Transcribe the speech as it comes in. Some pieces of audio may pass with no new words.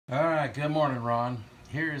Alright, good morning, Ron.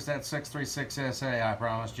 Here is that 636SA I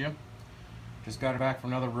promised you. Just got it back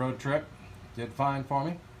from another road trip. Did fine for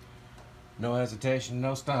me. No hesitation,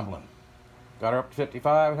 no stumbling. Got her up to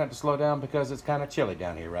 55, had to slow down because it's kind of chilly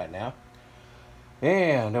down here right now.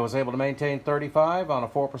 And I was able to maintain 35 on a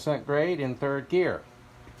 4% grade in third gear.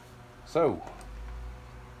 So,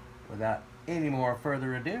 without any more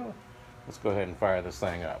further ado, let's go ahead and fire this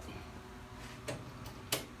thing up.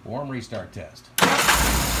 Warm restart test. Alright.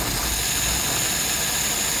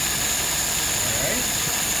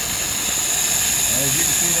 As you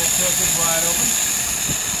can see, that choke is wide open.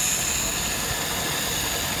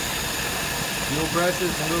 Fuel pressure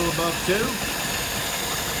is a little above 2. Go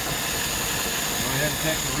ahead and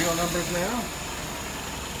take the real numbers now.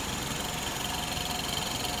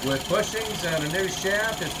 With bushings and a new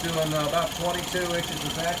shaft, it's doing about 22 inches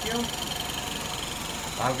of vacuum.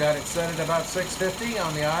 I've got it set at about 650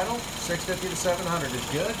 on the idle. 650 to 700 is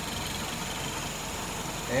good.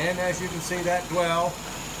 And as you can see, that dwell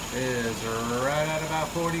is right at about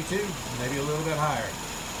 42, maybe a little bit higher.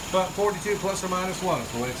 But 42 plus or minus 1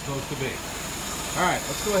 is the way it's supposed to be. All right,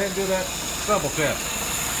 let's go ahead and do that stumble test.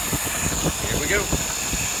 Here we go.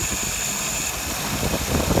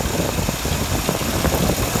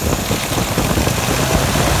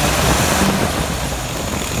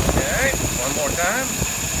 Okay, one more time.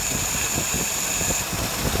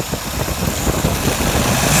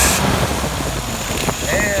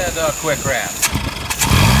 And a quick wrap.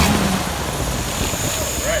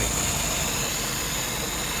 Alrighty.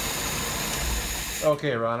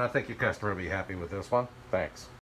 Okay, Ron, I think your customer will be happy with this one. Thanks.